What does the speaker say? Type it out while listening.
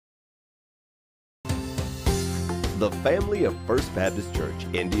The family of First Baptist Church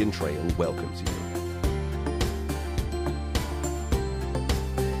Indian Trail welcomes you.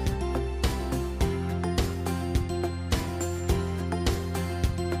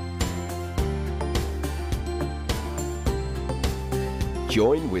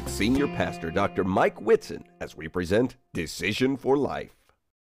 Join with Senior Pastor Dr. Mike Whitson as we present Decision for Life.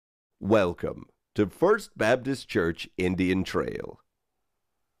 Welcome to First Baptist Church Indian Trail.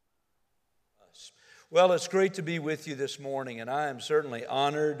 Well, it's great to be with you this morning, and I am certainly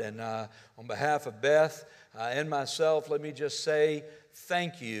honored. And on behalf of Beth and myself, let me just say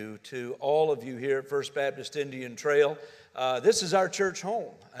thank you to all of you here at First Baptist Indian Trail. This is our church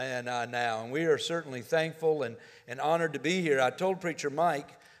home and we are certainly thankful and honored to be here. I told Preacher Mike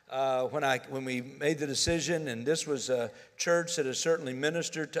when we made the decision, and this was a church that has certainly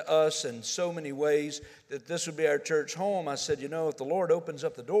ministered to us in so many ways, that this would be our church home. I said, if the Lord opens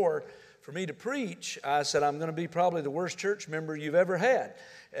up the door for me to preach, I said, I'm going to be probably the worst church member you've ever had.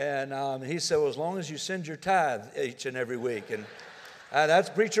 And he said, well, as long as you send your tithe each and every week. And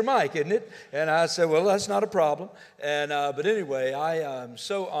that's Preacher Mike, isn't it? And I said, well, that's not a problem. But anyway, I am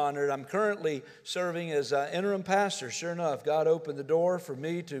so honored. I'm currently serving as interim pastor. Sure enough, God opened the door for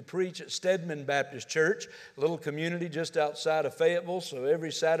me to preach at Stedman Baptist Church, a little community just outside of Fayetteville. So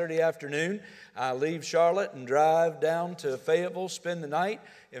every Saturday afternoon, I leave Charlotte and drive down to Fayetteville, spend the night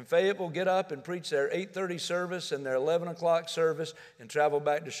in Fayetteville, get up and preach their 8:30 service and their 11 o'clock service, and travel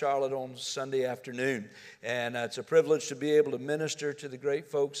back to Charlotte on Sunday afternoon. And it's a privilege to be able to minister to the great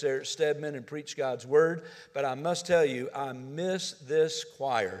folks there at Stedman and preach God's Word. But I must tell you, I miss this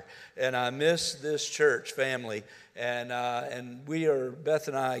choir, and I miss this church family. And we are, Beth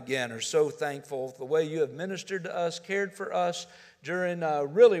and I, again, are so thankful for the way you have ministered to us, cared for us, during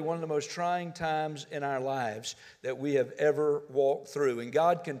really one of the most trying times in our lives that we have ever walked through. And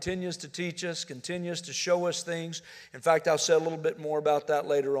God continues to teach us, continues to show us things. In fact, I'll say a little bit more about that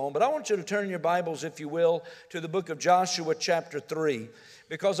later on. But I want you to turn your Bibles, if you will, to the book of Joshua chapter 3.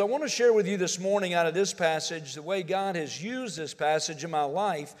 Because I want to share with you this morning out of this passage the way God has used this passage in my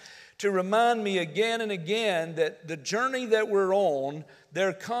life to remind me again and again that the journey that we're on,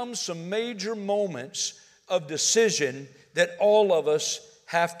 there comes some major moments of decision that all of us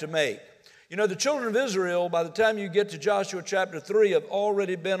have to make. The children of Israel, by the time you get to Joshua chapter 3, have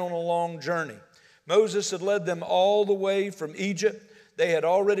already been on a long journey. Moses had led them all the way from Egypt. They had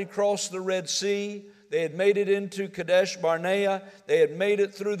already crossed the Red Sea. They had made it into Kadesh Barnea. They had made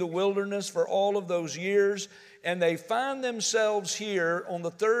it through the wilderness for all of those years. And they find themselves here on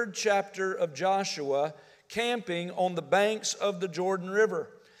the 3rd chapter of Joshua, camping on the banks of the Jordan River.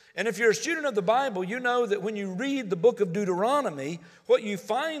 And if you're a student of the Bible, you know that when you read the book of Deuteronomy, what you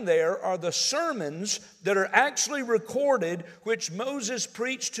find there are the sermons that are actually recorded, which Moses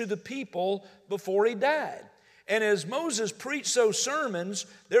preached to the people before he died. And as Moses preached those sermons,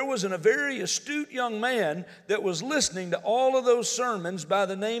 there was a very astute young man that was listening to all of those sermons by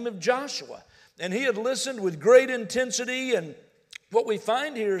the name of Joshua. And he had listened with great intensity. And what we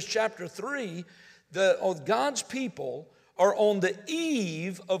find here is chapter 3, God's people are on the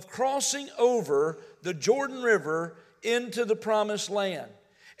eve of crossing over the Jordan River into the Promised Land.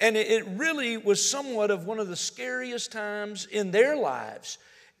 And it really was somewhat of one of the scariest times in their lives.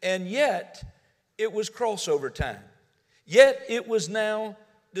 And yet, it was crossover time. Yet, it was now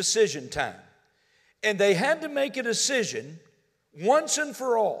decision time. And they had to make a decision once and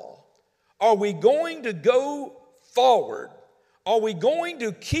for all. Are we going to go forward? Are we going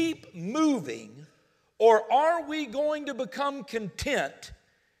to keep moving? Or are we going to become content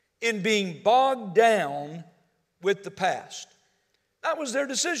in being bogged down with the past? That was their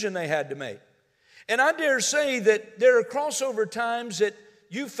decision they had to make. And I dare say that there are crossover times that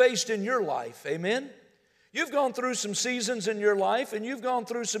you've faced in your life. Amen? You've gone through some seasons in your life, and you've gone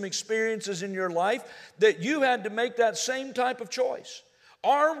through some experiences in your life that you had to make that same type of choice.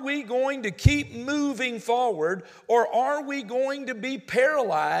 Are we going to keep moving forward, or are we going to be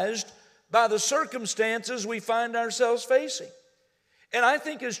paralyzed by the circumstances we find ourselves facing? And I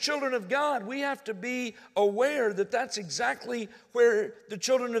think as children of God, we have to be aware that that's exactly where the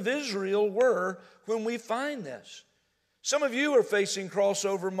children of Israel were when we find this. Some of you are facing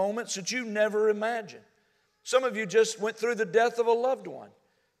crossover moments that you never imagined. Some of you just went through the death of a loved one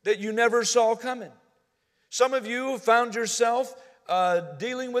that you never saw coming. Some of you have found yourself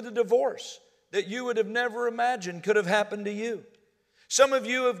dealing with a divorce that you would have never imagined could have happened to you. Some of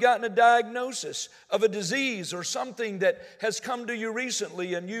you have gotten a diagnosis of a disease or something that has come to you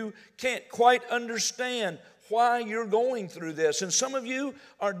recently, and you can't quite understand why you're going through this. And some of you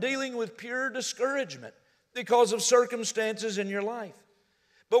are dealing with pure discouragement because of circumstances in your life.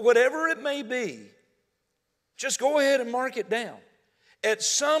 But whatever it may be, Just go ahead and mark it down. At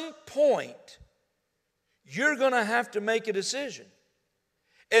some point, you're going to have to make a decision.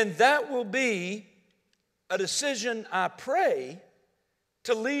 And that will be a decision, I pray,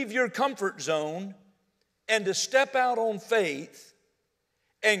 to leave your comfort zone and to step out on faith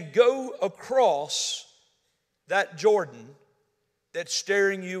and go across that Jordan that's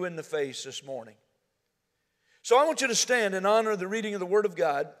staring you in the face this morning. So I want you to stand in honor of the reading of the Word of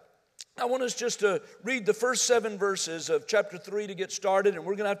God. I want us just to read the first 7 verses of chapter 3 to get started, and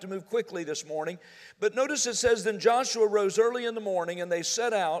we're going to have to move quickly this morning. But notice it says, Then Joshua rose early in the morning, and they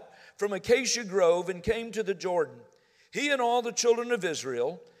set out from Acacia Grove and came to the Jordan, he and all the children of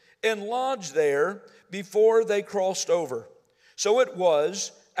Israel, and lodged there before they crossed over. So it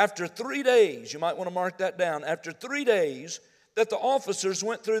was after 3 days, you might want to mark that down, after 3 days that the officers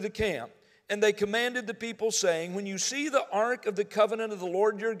went through the camp. And they commanded the people, saying, When you see the ark of the covenant of the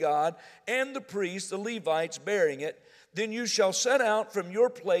Lord your God, and the priests, the Levites, bearing it, then you shall set out from your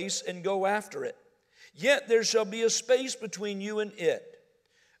place and go after it. Yet there shall be a space between you and it,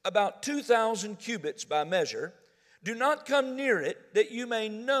 about 2,000 cubits by measure. Do not come near it, that you may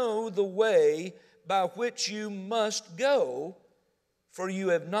know the way by which you must go, for you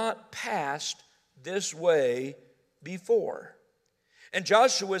have not passed this way before. And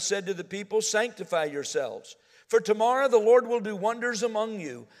Joshua said to the people, Sanctify yourselves, for tomorrow the Lord will do wonders among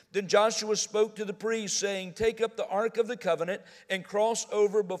you. Then Joshua spoke to the priests, saying, Take up the ark of the covenant and cross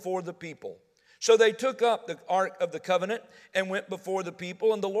over before the people. So they took up the ark of the covenant and went before the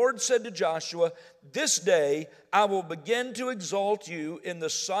people. And the Lord said to Joshua, This day I will begin to exalt you in the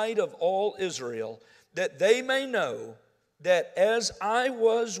sight of all Israel, that they may know that as I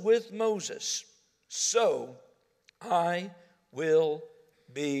was with Moses, so I will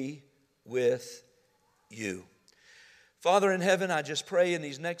be with you. Father in heaven, I just pray in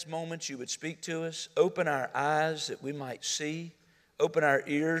these next moments you would speak to us. Open our eyes that we might see. Open our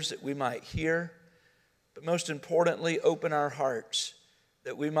ears that we might hear. But most importantly, open our hearts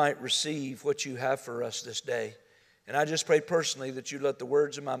that we might receive what you have for us this day. And I just pray personally that you let the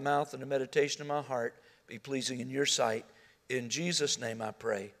words of my mouth and the meditation of my heart be pleasing in your sight. In Jesus' name I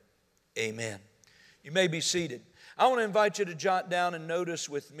pray. Amen. You may be seated. I want to invite you to jot down and notice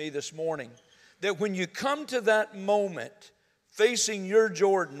with me this morning that when you come to that moment facing your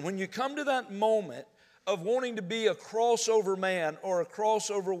Jordan, when you come to that moment of wanting to be a crossover man or a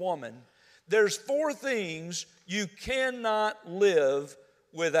crossover woman, there's 4 things you cannot live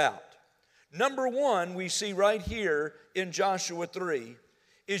without. Number 1, we see right here in Joshua 3,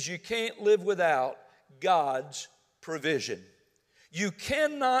 is you can't live without God's provision. You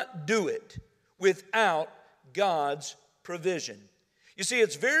cannot do it without God's provision. You see,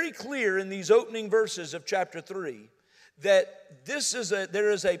 it's very clear in these opening verses of chapter 3 that there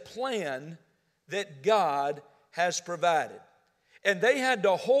is a plan that God has provided. And they had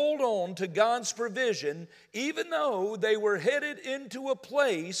to hold on to God's provision even though they were headed into a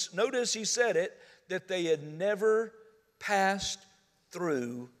place, notice he said it, that they had never passed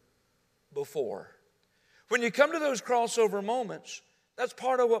through before. When you come to those crossover moments, that's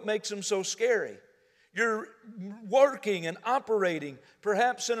part of what makes them so scary. You're working and operating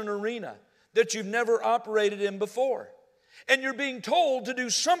perhaps in an arena that you've never operated in before. And you're being told to do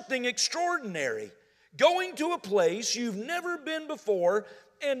something extraordinary. Going to a place you've never been before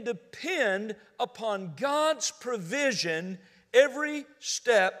and depend upon God's provision every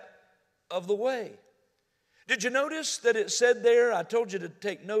step of the way. Did you notice that it said there, I told you to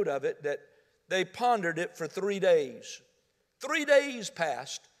take note of it, that they pondered it for 3 days. 3 days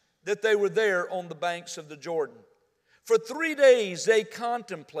passed that they were there on the banks of the Jordan. For 3 days they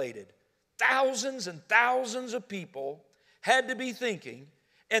contemplated. Thousands and thousands of people had to be thinking,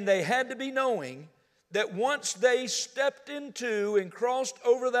 and they had to be knowing that once they stepped into and crossed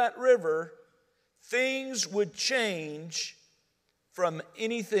over that river, things would change from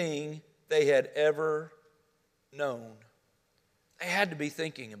anything they had ever known. They had to be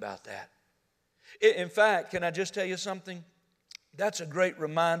thinking about that. In fact, can I just tell you something? That's a great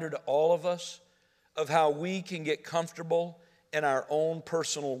reminder to all of us of how we can get comfortable in our own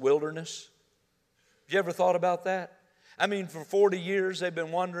personal wilderness. Have you ever thought about that? I mean, for 40 years they've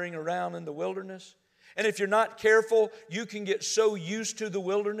been wandering around in the wilderness. And if you're not careful, you can get so used to the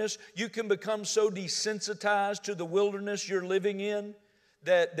wilderness, you can become so desensitized to the wilderness you're living in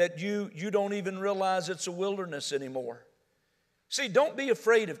that you don't even realize it's a wilderness anymore. See, don't be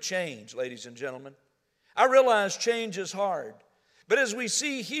afraid of change, ladies and gentlemen. I realize change is hard. But as we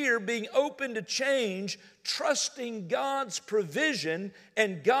see here, being open to change, trusting God's provision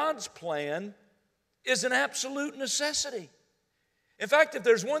and God's plan is an absolute necessity. In fact, if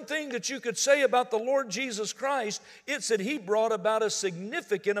there's one thing that you could say about the Lord Jesus Christ, it's that He brought about a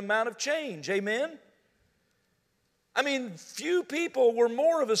significant amount of change. Amen? I mean, few people were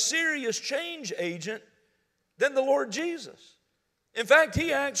more of a serious change agent than the Lord Jesus. In fact,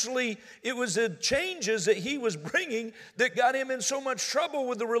 it was the changes that He was bringing that got Him in so much trouble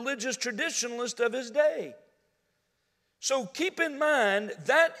with the religious traditionalists of His day. So keep in mind,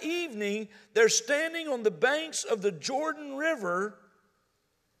 that evening, they're standing on the banks of the Jordan River.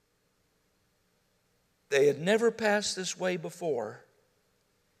 They had never passed this way before,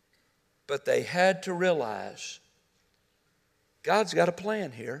 but they had to realize God's got a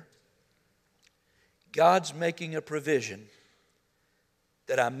plan here. God's making a provision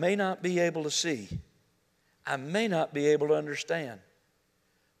that I may not be able to see. I may not be able to understand,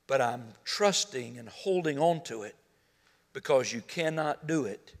 but I'm trusting and holding on to it because you cannot do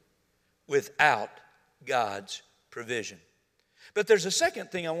it without God's provision. But there's a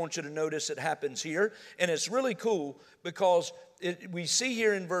second thing I want you to notice that happens here, and it's really cool because we see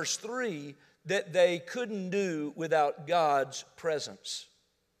here in verse 3 that they couldn't do without God's presence.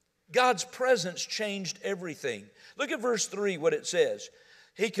 God's presence changed everything. Look at verse 3, what it says.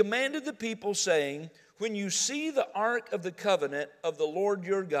 He commanded the people, saying, when you see the ark of the covenant of the Lord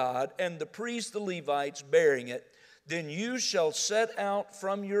your God and the priests, the Levites, bearing it, then you shall set out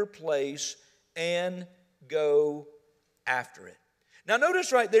from your place and go after it. Now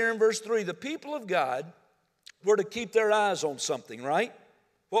notice right there in verse 3, the people of God were to keep their eyes on something, right?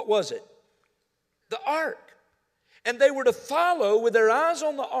 What was it? The ark. And they were to follow with their eyes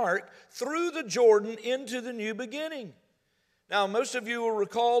on the ark through the Jordan into the new beginning. Now, most of you will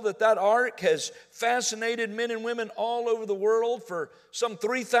recall that ark has fascinated men and women all over the world for some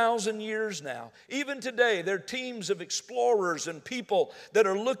 3,000 years now. Even today, there are teams of explorers and people that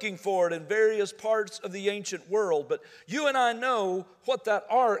are looking for it in various parts of the ancient world. But you and I know what that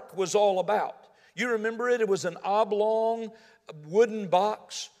ark was all about. You remember it? It was an oblong wooden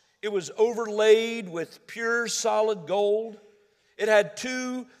box. It was overlaid with pure solid gold. It had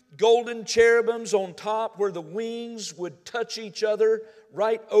 2 golden cherubims on top where the wings would touch each other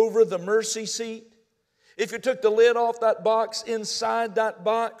right over the mercy seat. If you took the lid off that box, inside that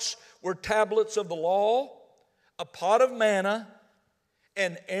box were tablets of the law, a pot of manna,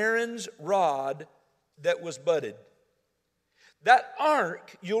 and Aaron's rod that was budded. That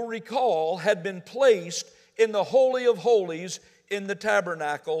ark, you'll recall, had been placed in the Holy of Holies in the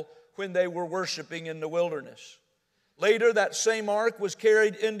tabernacle when they were worshiping in the wilderness. Later, that same ark was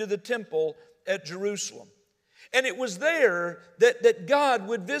carried into the temple at Jerusalem. And it was there that God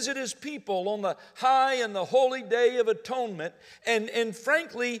would visit His people on the high and the holy day of atonement. And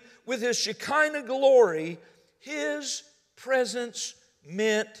frankly, with His Shekinah glory, His presence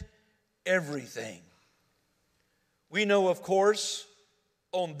meant everything. We know, of course,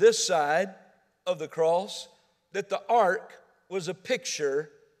 on this side of the cross, that the ark was a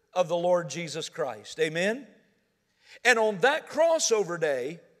picture of the Lord Jesus Christ. Amen? And on that crossover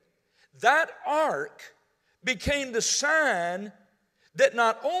day, that ark became the sign that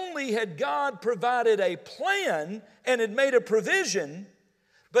not only had God provided a plan and had made a provision,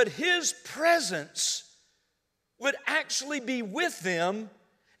 but His presence would actually be with them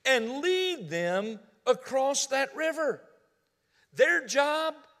and lead them across that river. Their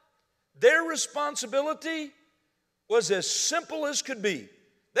job, their responsibility was as simple as could be.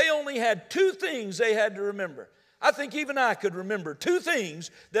 They only had 2 things they had to remember. I think even I could remember 2 things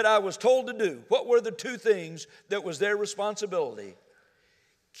that I was told to do. What were the 2 things that was their responsibility?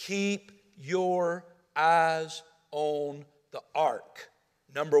 Keep your eyes on the ark.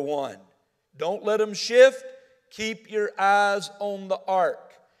 Number 1, don't let them shift. Keep your eyes on the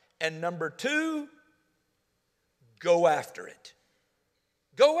ark. And number 2, go after it.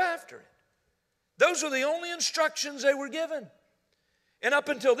 Go after it. Those are the only instructions they were given. And up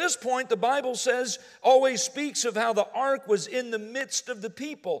until this point, the Bible always speaks of how the ark was in the midst of the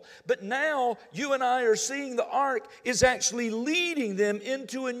people. But now, you and I are seeing the ark is actually leading them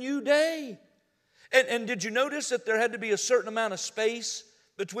into a new day. And did you notice that there had to be a certain amount of space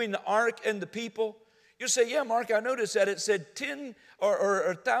between the ark and the people? You say, yeah, Mark, I noticed that. It said 10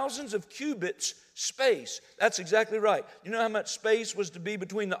 or thousands of cubits space. That's exactly right. You know how much space was to be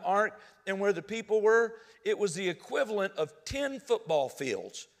between the ark and where the people were? It was the equivalent of 10 football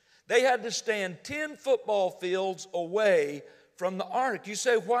fields. They had to stand 10 football fields away from the ark. You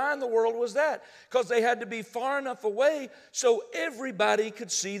say, why in the world was that? Because they had to be far enough away so everybody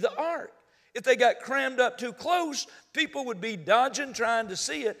could see the ark. If they got crammed up too close, people would be dodging, trying to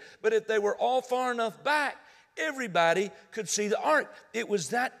see it. But if they were all far enough back, everybody could see the ark. It was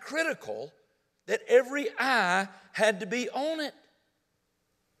that critical that every eye had to be on it.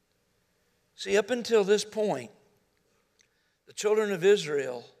 See, up until this point, the children of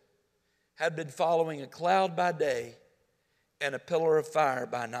Israel had been following a cloud by day and a pillar of fire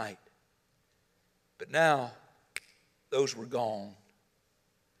by night. But now, those were gone.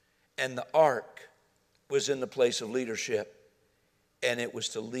 And the ark was in the place of leadership, and it was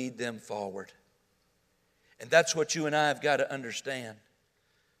to lead them forward. And that's what you and I have got to understand.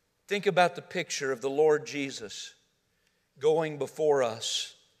 Think about the picture of the Lord Jesus going before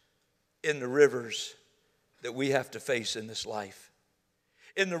us in the rivers that we have to face in this life.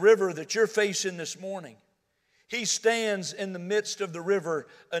 In the river that you're facing this morning, He stands in the midst of the river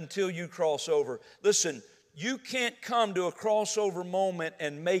until you cross over. Listen, you can't come to a crossover moment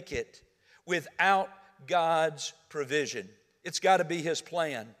and make it without God's provision. It's got to be His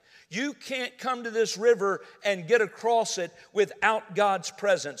plan. You can't come to this river and get across it without God's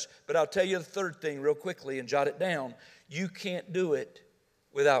presence. But I'll tell you the third thing real quickly and jot it down. You can't do it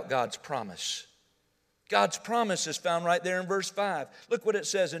without God's promise. God's promise is found right there in verse 5. Look what it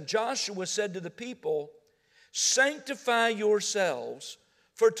says. And Joshua said to the people, sanctify yourselves,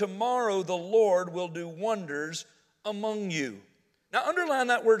 for tomorrow the Lord will do wonders among you. Now underline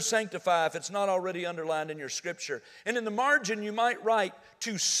that word sanctify if it's not already underlined in your scripture. And in the margin you might write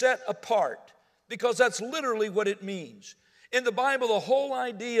to set apart, because that's literally what it means. In the Bible, the whole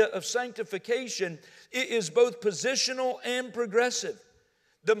idea of sanctification is both positional and progressive.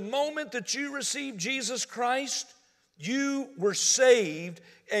 The moment that you received Jesus Christ, you were saved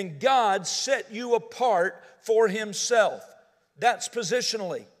and God set you apart for Himself. That's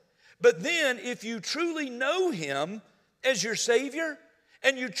positionally. But then if you truly know Him as your Savior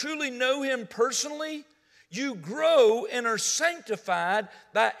and you truly know Him personally, you grow and are sanctified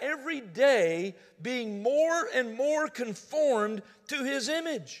by every day being more and more conformed to His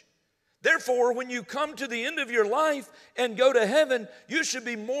image. Therefore, when you come to the end of your life and go to heaven, you should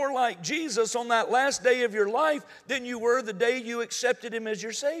be more like Jesus on that last day of your life than you were the day you accepted Him as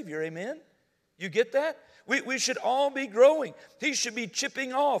your Savior. Amen? You get that? We should all be growing. He should be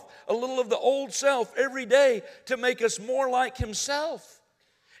chipping off a little of the old self every day to make us more like Himself.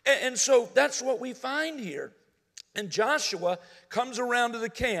 And so that's what we find here. And Joshua comes around to the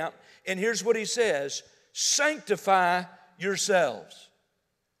camp, and here's what he says: sanctify yourselves.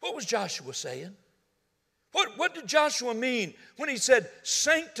 What was Joshua saying? What did Joshua mean when he said,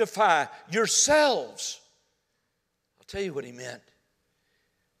 sanctify yourselves? I'll tell you what he meant.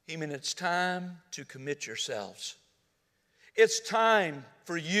 He meant it's time to commit yourselves. It's time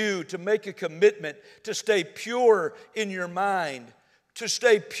for you to make a commitment to stay pure in your mind, to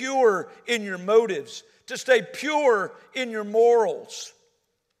stay pure in your motives, to stay pure in your morals.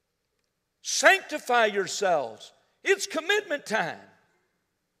 Sanctify yourselves. It's commitment time.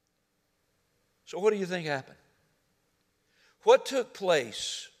 So what do you think happened? What took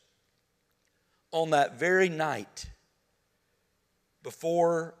place on that very night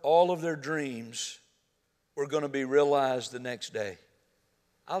before all of their dreams were going to be realized the next day?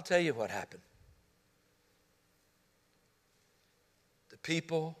 I'll tell you what happened. The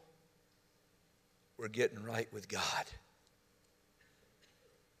people were getting right with God.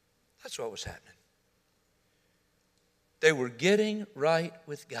 That's what was happening. They were getting right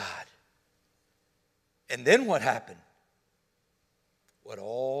with God. And then what happened? What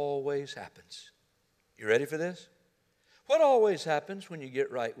always happens. You ready for this? What always happens when you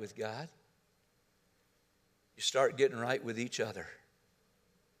get right with God? You start getting right with each other.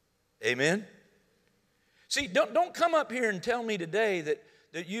 Amen? See, don't come up here and tell me today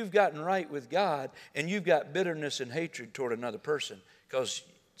that you've gotten right with God and you've got bitterness and hatred toward another person, because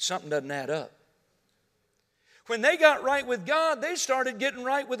something doesn't add up. When they got right with God, they started getting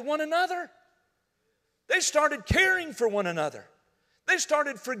right with one another. They started caring for one another. They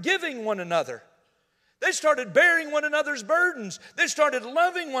started forgiving one another. They started bearing one another's burdens. They started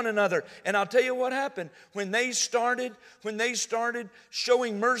loving one another. And I'll tell you what happened. When they started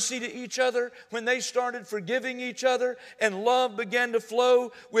showing mercy to each other, when they started forgiving each other, and love began to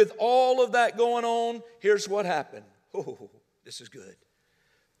flow with all of that going on, here's what happened. Oh, this is good.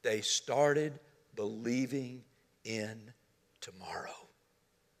 They started believing in tomorrow.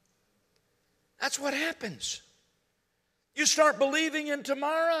 That's what happens. You start believing in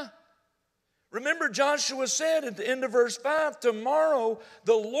tomorrow. Remember, Joshua said at the end of verse 5, tomorrow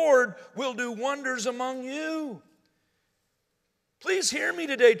the Lord will do wonders among you. Please hear me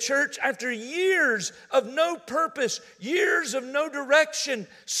today, church. After years of no purpose, years of no direction,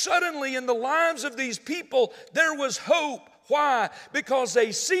 suddenly in the lives of these people, there was hope. Why? Because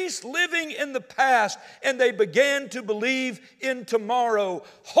they ceased living in the past and they began to believe in tomorrow,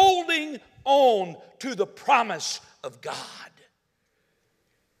 holding on to the promise of God.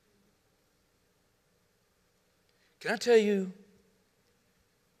 Can I tell you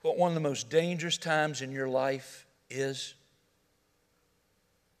what one of the most dangerous times in your life is?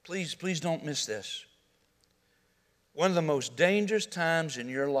 Please don't miss this. One of the most dangerous times in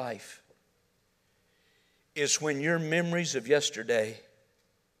your life is when your memories of yesterday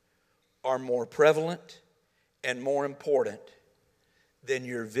are more prevalent and more important than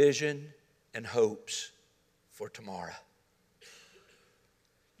your vision and hopes for tomorrow.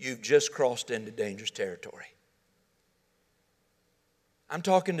 You've just crossed into dangerous territory. I'm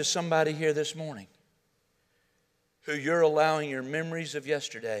talking to somebody here this morning who you're allowing your memories of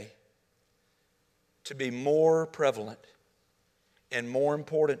yesterday to be more prevalent and more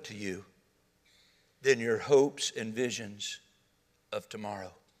important to you than your hopes and visions of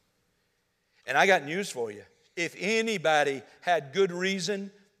tomorrow. And I got news for you. If anybody had good reason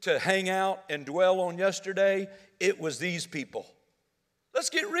to hang out and dwell on yesterday, it was these people. Let's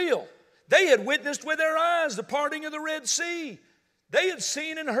get real. They had witnessed with their eyes the parting of the Red Sea. They had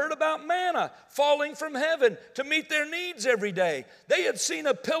seen and heard about manna falling from heaven to meet their needs every day. They had seen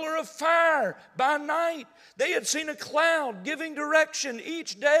a pillar of fire by night. They had seen a cloud giving direction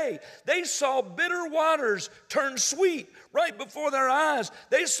each day. They saw bitter waters turn sweet right before their eyes.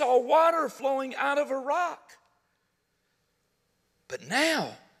 They saw water flowing out of a rock. But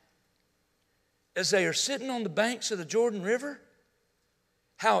now, as they are sitting on the banks of the Jordan River,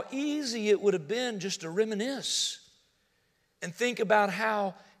 how easy it would have been just to reminisce and think about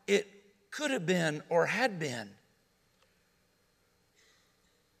how it could have been or had been.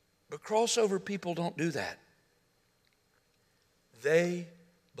 But crossover people don't do that. They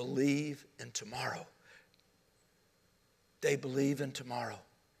believe in tomorrow. They believe in tomorrow.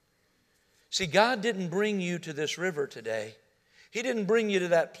 See, God didn't bring you to this river today. He didn't bring you to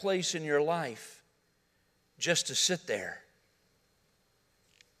that place in your life just to sit there.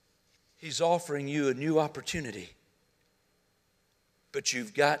 He's offering you a new opportunity. But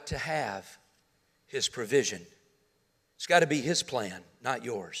you've got to have His provision. It's got to be His plan, not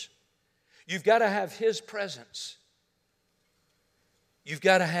yours. You've got to have His presence. You've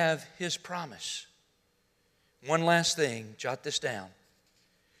got to have His promise. One last thing, jot this down.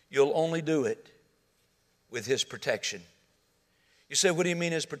 You'll only do it with His protection. You say, what do you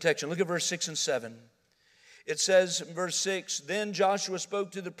mean His protection? Look at verse 6 and 7. It says in verse 6, Then Joshua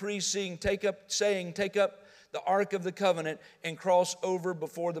spoke to the priests, saying, Take up the ark of the covenant and cross over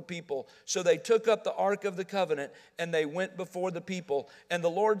before the people. So they took up the ark of the covenant and they went before the people. And the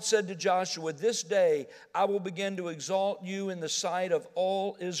Lord said to Joshua, This day I will begin to exalt you in the sight of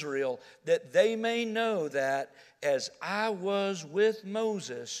all Israel, that they may know that as I was with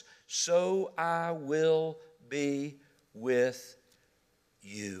Moses, so I will be with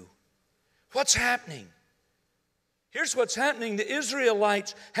you. What's happening? Here's what's happening. The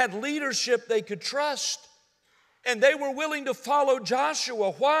Israelites had leadership they could trust. And they were willing to follow Joshua.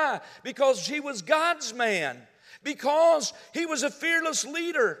 Why? Because he was God's man. Because he was a fearless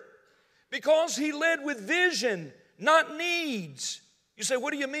leader. Because he led with vision, not needs. You say,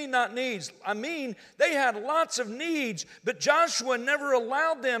 what do you mean not needs? I mean, they had lots of needs, but Joshua never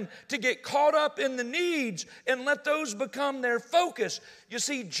allowed them to get caught up in the needs and let those become their focus. You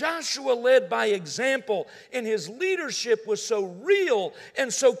see, Joshua led by example, and his leadership was so real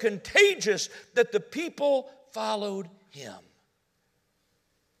and so contagious that the people followed him.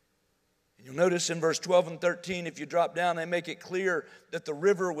 And you'll notice in verse 12 and 13, if you drop down, they make it clear that the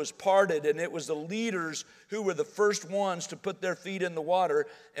river was parted, and it was the leaders who were the first ones to put their feet in the water.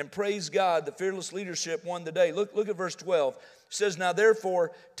 And praise God, the fearless leadership won the day. Look at verse 12. It says, Now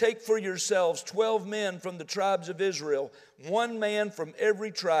therefore, take for yourselves 12 men from the tribes of Israel, one man from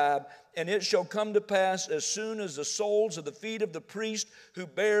every tribe, and it shall come to pass as soon as the soles of the feet of the priest who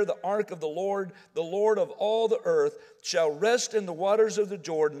bear the ark of the Lord of all the earth, shall rest in the waters of the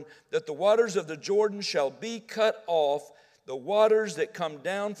Jordan, that the waters of the Jordan shall be cut off, the waters that come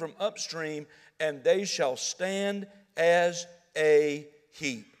down from upstream, and they shall stand as a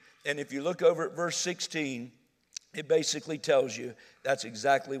heap. And if you look over at verse 16, it basically tells you that's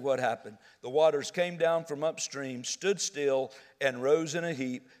exactly what happened. The waters came down from upstream, stood still, and rose in a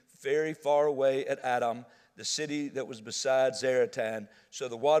heap very far away at Adam, the city that was beside Zaratan. So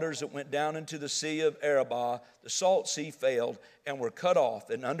the waters that went down into the sea of Arabah, the salt sea, failed and were cut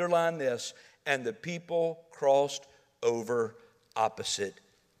off. And underline this, and the people crossed over opposite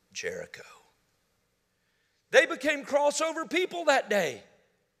Jericho. They became crossover people that day.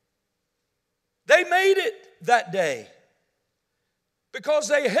 They made it that day because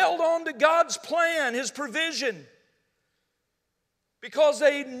they held on to God's plan, His provision. Because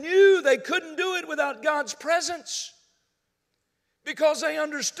they knew they couldn't do it without God's presence. because they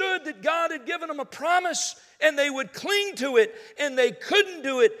understood that God had given them a promise and they would cling to it, and they couldn't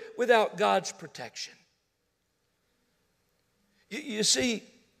do it without God's protection. You see,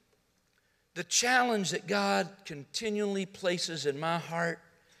 the challenge that God continually places in my heart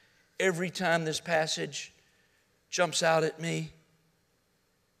every time this passage jumps out at me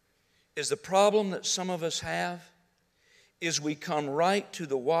is the problem that some of us have is we come right to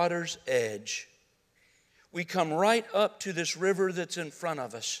the water's edge. We come right up to this river that's in front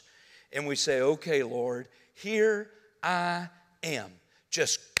of us, and we say, okay, Lord, here I am.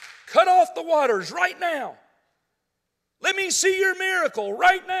 Just cut off the waters right now. Let me see your miracle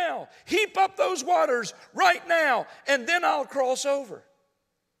right now. Heap up those waters right now, and then I'll cross over.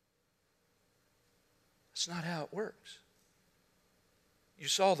 That's not how it works. You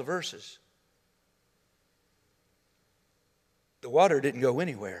saw the verses. The water didn't go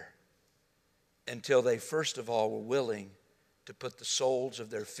anywhere until they first of all were willing to put the soles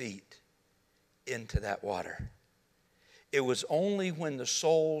of their feet into that water. It was only when the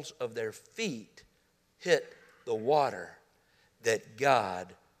soles of their feet hit the water that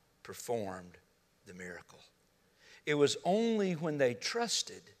God performed the miracle. It was only when they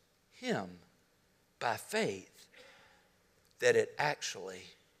trusted Him by faith that it actually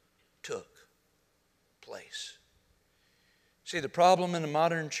took place. See, the problem in the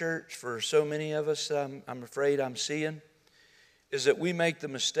modern church for so many of us, I'm afraid I'm seeing, is that we make the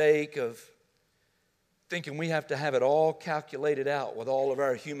mistake of thinking we have to have it all calculated out with all of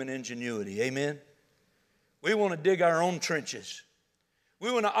our human ingenuity. Amen? We want to dig our own trenches.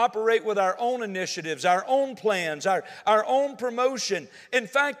 We want to operate with our own initiatives, our own plans, our own promotion. In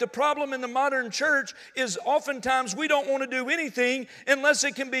fact, the problem in the modern church is oftentimes we don't want to do anything unless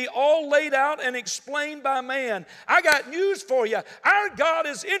it can be all laid out and explained by man. I got news for you. Our God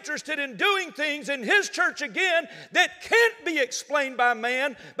is interested in doing things in His church again that can't be explained by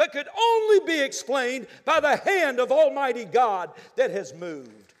man, but could only be explained by the hand of Almighty God that has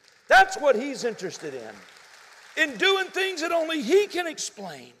moved. That's what He's interested in doing things that only He can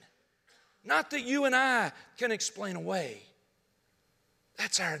explain, not that you and I can explain away.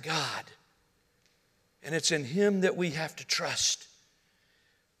 That's our God, and it's in Him that we have to trust.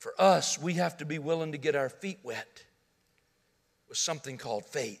 For us, we have to be willing to get our feet wet with something called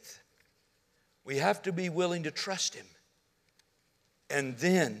faith. We have to be willing to trust Him, and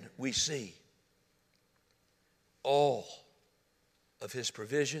then we see all of His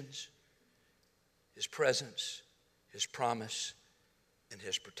provisions, His presence, His promise, and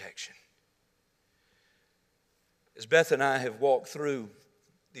His protection. As Beth and I have walked through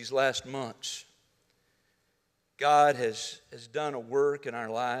these last months, God has done a work in our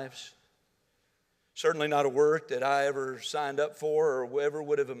lives. Certainly not a work that I ever signed up for or ever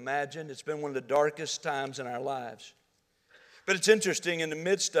would have imagined. It's been one of the darkest times in our lives. But it's interesting, in the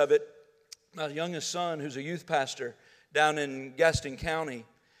midst of it, my youngest son, who's a youth pastor down in Gaston County,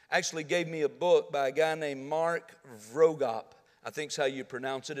 actually gave me a book by a guy named Mark Vroegop. I think is how you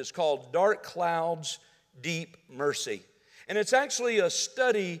pronounce it. It's called Dark Clouds, Deep Mercy. And it's actually a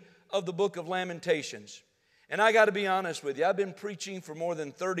study of the book of Lamentations. And I got to be honest with you, I've been preaching for more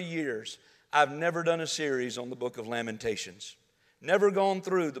than 30 years. I've never done a series on the book of Lamentations. Never gone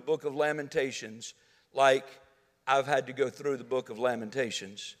through the book of Lamentations like I've had to go through the book of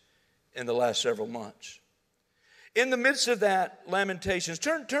Lamentations in the last several months. In the midst of that, Lamentations,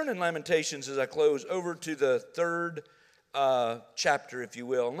 turn in Lamentations as I close over to the third chapter, if you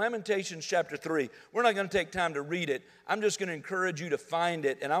will. In Lamentations chapter 3, we're not going to take time to read it. I'm just going to encourage you to find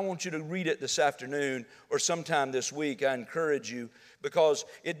it, and I want you to read it this afternoon or sometime this week. I encourage you, because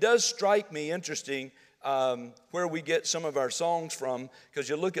it does strike me interesting where we get some of our songs from, because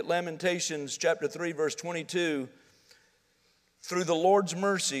you look at Lamentations chapter 3, verse 22, through the Lord's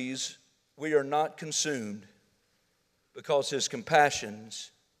mercies we are not consumed, because His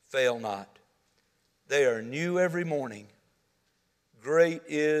compassions fail not. They are new every morning. Great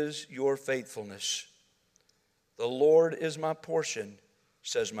is your faithfulness. The Lord is my portion,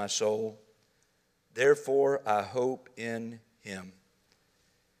 says my soul. Therefore I hope in Him.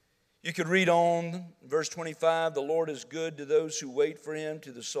 You could read on, verse 25, the Lord is good to those who wait for Him,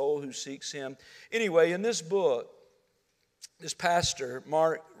 to the soul who seeks Him. Anyway, in this book, this pastor,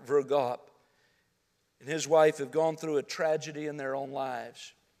 Mark Vroegop, and his wife have gone through a tragedy in their own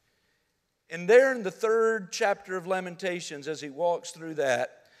lives. And there in the third chapter of Lamentations, as he walks through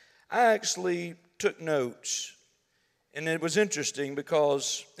that, I actually took notes. And it was interesting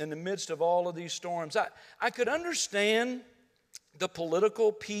because in the midst of all of these storms, I could understand the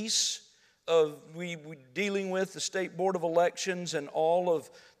political piece of we dealing with the State Board of Elections and all of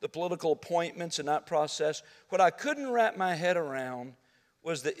the political appointments in that process, what I couldn't wrap my head around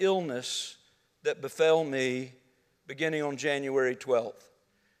was the illness that befell me beginning on January 12th.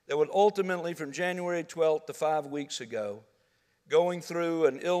 That would ultimately, from January 12th to 5 weeks ago, going through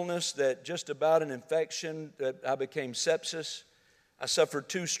an illness that just about an infection, that I became sepsis. I suffered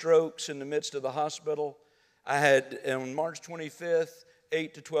 2 strokes in the midst of the hospital. I had, on March 25th,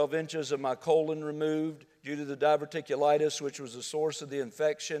 8 to 12 inches of my colon removed due to the diverticulitis, which was the source of the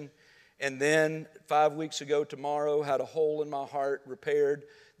infection. And then 5 weeks ago tomorrow, had a hole in my heart repaired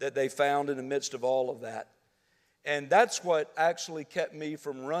that they found in the midst of all of that. And that's what actually kept me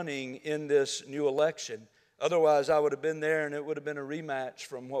from running in this new election. Otherwise, I would have been there and it would have been a rematch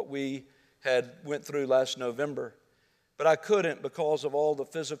from what we had went through last November. But I couldn't because of all the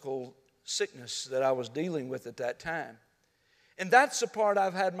physical sickness that I was dealing with at that time. And that's the part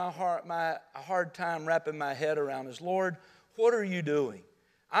I've had my hard time wrapping my head around is, Lord, what are you doing?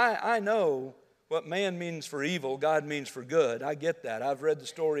 I know what man means for evil, God means for good. I get that. I've read the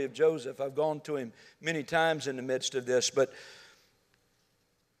story of Joseph. I've gone to him many times in the midst of this. But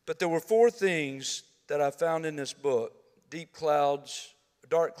there were 4 things that I found in this book, Dark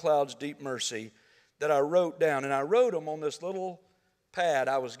Clouds, Deep Mercy, that I wrote down. And I wrote them on this little pad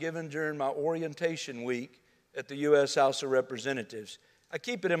I was given during my orientation week at the U.S. House of Representatives. I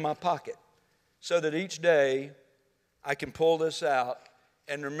keep it in my pocket so that each day I can pull this out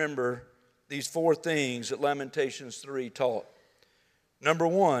and remember these 4 things that Lamentations 3 taught. Number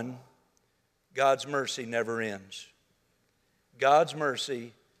 1, God's mercy never ends. God's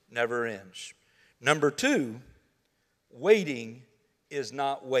mercy never ends. Number 2, waiting is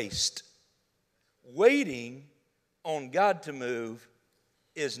not waste. Waiting on God to move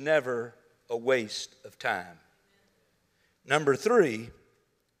is never a waste of time. Number 3,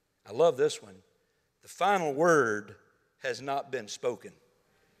 I love this one. The final word has not been spoken.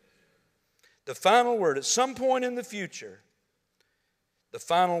 The final word, at some point in the future, the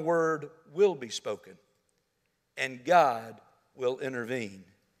final word will be spoken, and God will intervene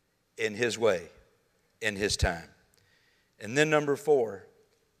in His way, in His time. And then number 4,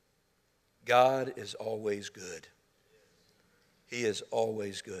 God is always good. He is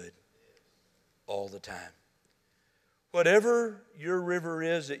always good, all the time. Whatever your river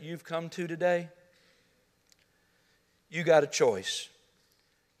is that you've come to today, you got a choice.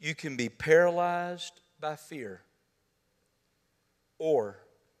 You can be paralyzed by fear, or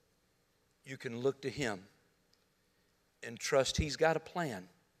you can look to Him and trust He's got a plan.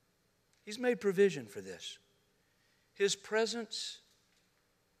 He's made provision for this. His presence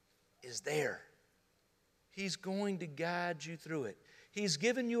is there. He's going to guide you through it. He's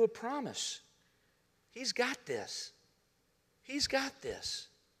given you a promise. He's got this. He's got this.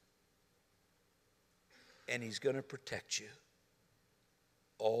 And He's going to protect you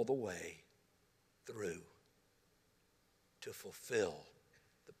all the way through to fulfill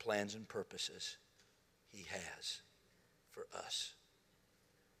the plans and purposes He has for us.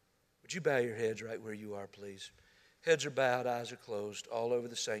 Would you bow your heads right where you are, please? Heads are bowed, eyes are closed, all over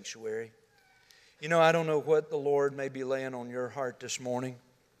the sanctuary. You know, I don't know what the Lord may be laying on your heart this morning,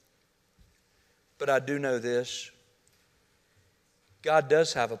 but I do know this. God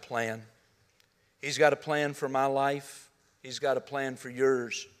does have a plan. He's got a plan for my life. He's got a plan for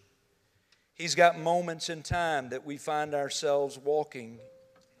yours. He's got moments in time that we find ourselves walking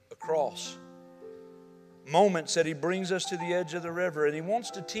across. Moments that He brings us to the edge of the river, and He wants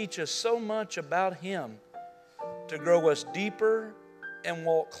to teach us so much about Him to grow us deeper and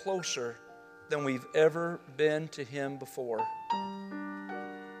walk closer than we've ever been to Him before.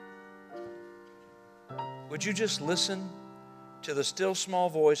 Would you just listen to the still small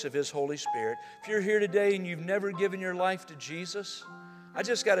voice of His Holy Spirit? If you're here today and you've never given your life to Jesus, I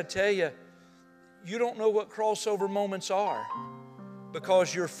just got to tell you, you don't know what crossover moments are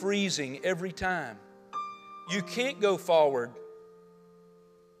because you're freezing every time. You can't go forward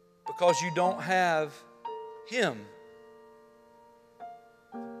because you don't have Him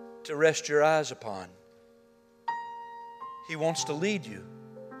to rest your eyes upon. He wants to lead you,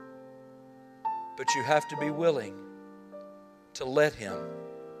 but you have to be willing to let Him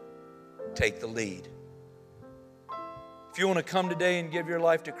take the lead. If you want to come today and give your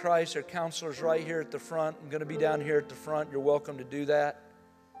life to Christ, there are counselors right here at the front. I'm going to be down here at the front. You're welcome to do that.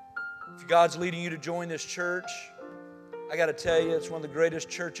 If God's leading you to join this church, I got to tell you, it's one of the greatest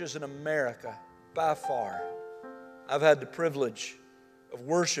churches in America, by far. I've had the privilege of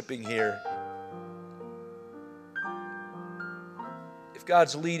worshiping here. If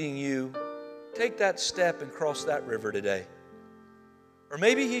God's leading you, take that step and cross that river today. Or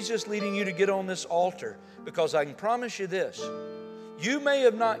maybe He's just leading you to get on this altar, because I can promise you this. You may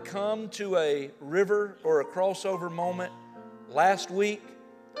have not come to a river or a crossover moment last week,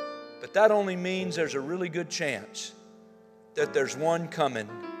 but that only means there's a really good chance that there's one coming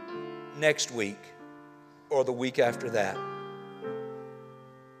next week or the week after that.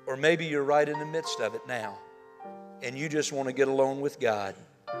 Or maybe you're right in the midst of it now, and you just want to get alone with God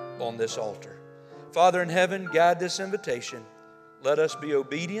on this altar. Father in heaven, guide this invitation. Let us be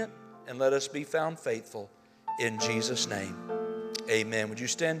obedient and let us be found faithful. In Jesus' name, amen. Would you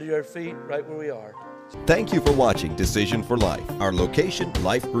stand to your feet right where we are? Thank you for watching Decision for Life. Our location,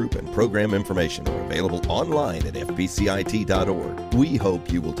 life group, and program information are available online at fbcit.org. We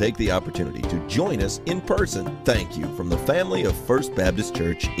hope you will take the opportunity to join us in person. Thank you from the family of First Baptist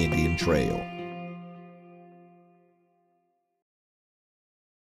Church, Indian Trail.